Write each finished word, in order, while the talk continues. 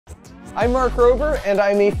I'm Mark Rober, and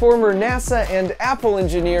I'm a former NASA and Apple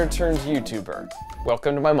engineer turned YouTuber.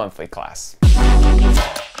 Welcome to my monthly class.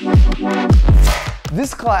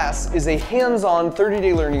 This class is a hands-on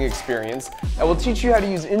 30-day learning experience that will teach you how to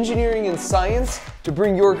use engineering and science to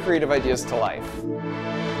bring your creative ideas to life.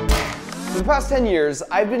 For the past 10 years,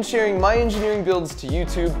 I've been sharing my engineering builds to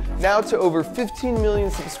YouTube, now to over 15 million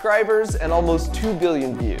subscribers and almost 2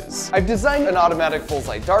 billion views. I've designed an automatic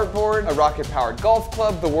bullseye dartboard, a rocket-powered golf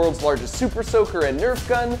club, the world's largest super soaker and Nerf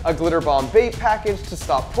gun, a glitter bomb bait package to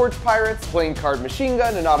stop porch pirates, playing card machine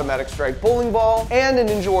gun, an automatic strike bowling ball, and a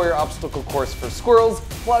Ninja Warrior obstacle course for squirrels,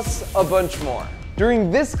 plus a bunch more.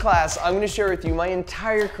 During this class, I'm going to share with you my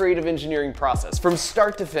entire creative engineering process from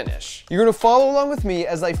start to finish. You're going to follow along with me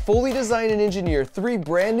as I fully design and engineer 3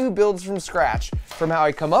 brand new builds from scratch, from how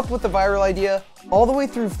I come up with the viral idea, all the way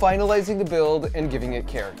through finalizing the build and giving it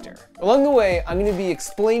character. Along the way, I'm going to be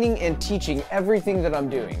explaining and teaching everything that I'm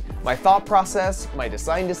doing. My thought process, my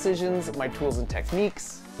design decisions, my tools and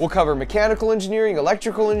techniques. We'll cover mechanical engineering,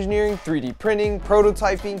 electrical engineering, 3D printing,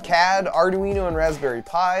 prototyping, CAD, Arduino and Raspberry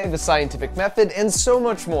Pi, the scientific method, and so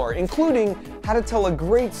much more, including how to tell a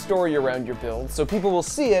great story around your build so people will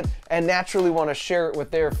see it and naturally want to share it with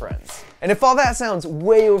their friends. And if all that sounds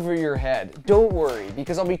way over your head, don't worry,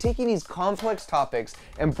 because I'll be taking these complex topics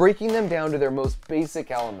and breaking them down to their most basic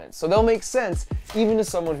elements, so they'll make sense even to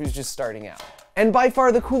someone who's just starting out. And by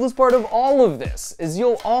far the coolest part of all of this is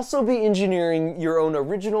you'll also be engineering your own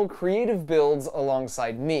original creative builds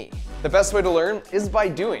alongside me. The best way to learn is by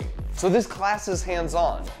doing. So this class is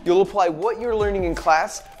hands-on. You'll apply what you're learning in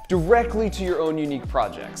class directly to your own unique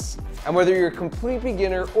projects. And whether you're a complete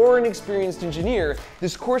beginner or an experienced engineer,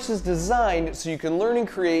 this course is designed so you can learn and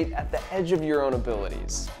create at the edge of your own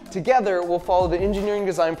abilities. Together, we'll follow the engineering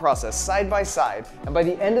design process side by side, and by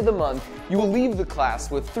the end of the month, you will leave the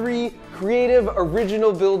class with 3 creative,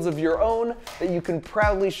 original builds of your own that you can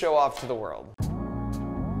proudly show off to the world.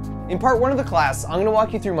 In part 1 of the class, I'm going to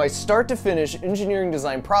walk you through my start to finish engineering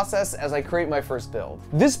design process as I create my first build.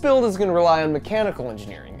 This build is going to rely on mechanical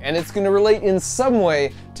engineering, and it's going to relate in some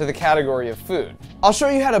way to the category of food. I'll show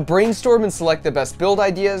you how to brainstorm and select the best build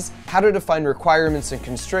ideas, how to define requirements and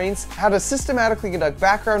constraints, how to systematically conduct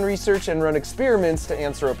background research and run experiments to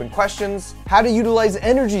answer open questions, how to utilize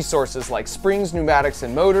energy sources like springs, pneumatics,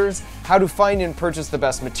 and motors, how to find and purchase the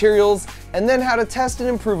best materials, and then how to test and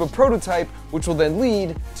improve a prototype, which will then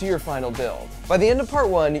lead to your final build. By the end of part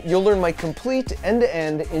 1, you'll learn my complete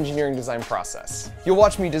end-to-end engineering design process. You'll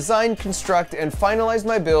watch me design, construct, and finalize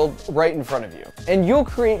my build right in front of you. And you'll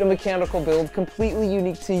create a mechanical build completely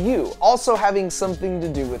unique to you, also having something to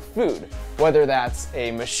do with food. Whether that's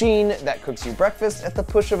a machine that cooks you breakfast at the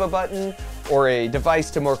push of a button, or a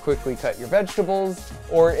device to more quickly cut your vegetables,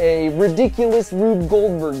 or a ridiculous Rube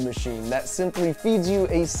Goldberg machine that simply feeds you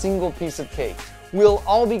a single piece of cake. We'll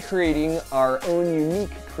all be creating our own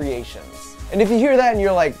unique creations. And if you hear that and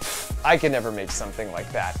you're like, I can never make something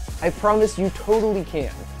like that, I promise you totally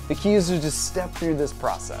can. The key is to just step through this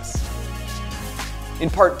process. In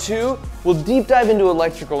part 2, we'll deep dive into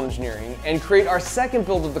electrical engineering and create our second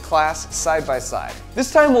build of the class side by side.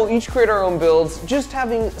 This time we'll each create our own builds, just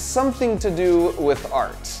having something to do with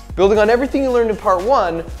art. Building on everything you learned in part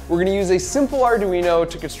 1, we're going to use a simple Arduino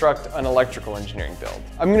to construct an electrical engineering build.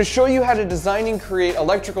 I'm going to show you how to design and create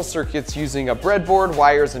electrical circuits using a breadboard,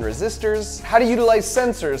 wires, and resistors, how to utilize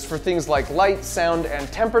sensors for things like light, sound,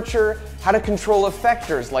 and temperature, how to control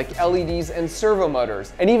effectors like LEDs and servo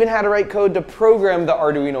motors, and even how to write code to program the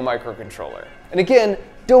Arduino microcontroller. And again,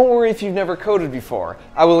 don't worry if you've never coded before.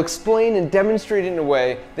 I will explain and demonstrate it in a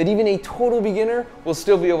way that even a total beginner will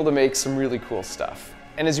still be able to make some really cool stuff.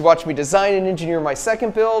 And as you watch me design and engineer my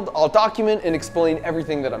second build, I'll document and explain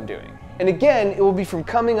everything that I'm doing. And again, it will be from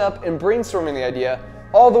coming up and brainstorming the idea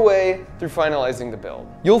all the way through finalizing the build.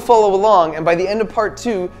 You'll follow along, and by the end of part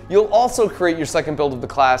 2, you'll also create your second build of the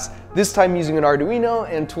class, this time using an Arduino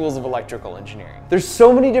and tools of electrical engineering. There's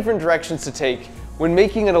so many different directions to take when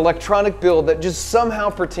making an electronic build that just somehow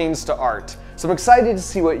pertains to art. So I'm excited to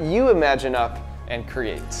see what you imagine up and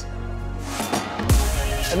create.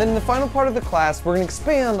 And then in the final part of the class, we're going to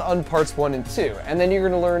expand on parts 1 and 2, and then you're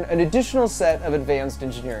going to learn an additional set of advanced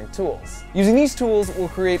engineering tools. Using these tools, we'll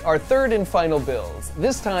create our third and final builds,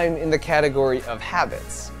 this time in the category of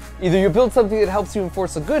habits. Either you build something that helps you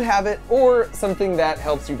enforce a good habit, or something that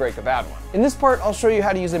helps you break a bad one. In this part, I'll show you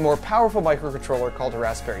how to use a more powerful microcontroller called a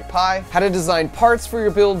Raspberry Pi, how to design parts for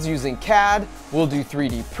your builds using CAD, we'll do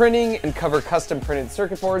 3D printing and cover custom printed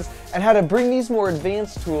circuit boards, and how to bring these more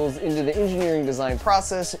advanced tools into the engineering design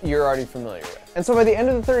process you're already familiar with. And so by the end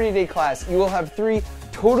of the 30-day class, you will have 3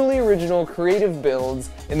 totally original creative builds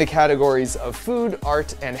in the categories of food,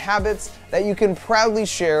 art, and habits that you can proudly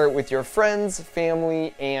share with your friends,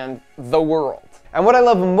 family, and the world. And what I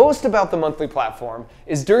love most about the monthly platform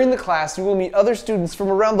is during the class you will meet other students from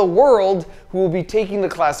around the world who will be taking the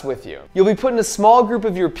class with you. You'll be put in a small group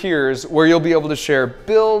of your peers where you'll be able to share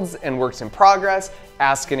builds and works in progress,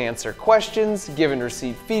 ask and answer questions, give and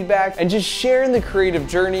receive feedback, and just share in the creative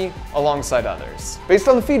journey alongside others. Based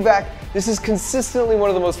on the feedback, this is consistently one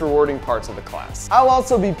of the most rewarding parts of the class. I'll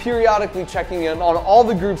also be periodically checking in on all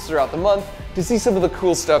the groups throughout the month to see some of the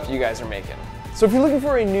cool stuff you guys are making. So if you're looking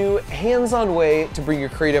for a new, hands-on way to bring your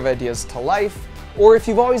creative ideas to life, or if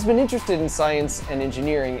you've always been interested in science and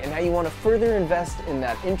engineering and now you want to further invest in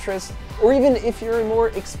that interest, or even if you're a more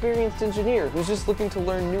experienced engineer who's just looking to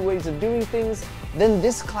learn new ways of doing things, then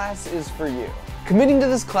this class is for you. Committing to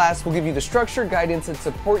this class will give you the structure, guidance, and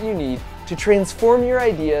support you need to transform your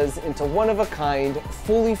ideas into one-of-a-kind,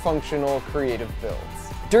 fully functional creative builds.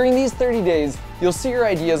 During these 30 days, you'll see your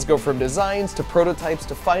ideas go from designs to prototypes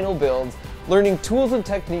to final builds, learning tools and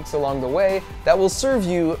techniques along the way that will serve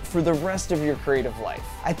you for the rest of your creative life.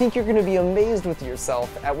 I think you're going to be amazed with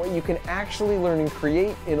yourself at what you can actually learn and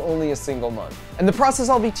create in only a single month. And the process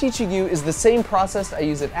I'll be teaching you is the same process I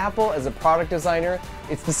use at Apple as a product designer,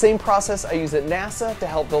 it's the same process I use at NASA to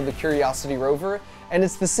help build the Curiosity rover, and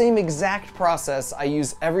it's the same exact process I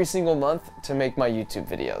use every single month to make my YouTube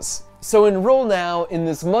videos. So enroll now in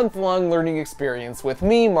this month-long learning experience with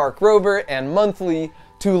me, Mark Rober, and monthly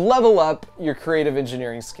to level up your creative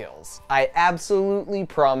engineering skills. I absolutely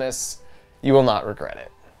promise you will not regret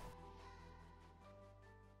it.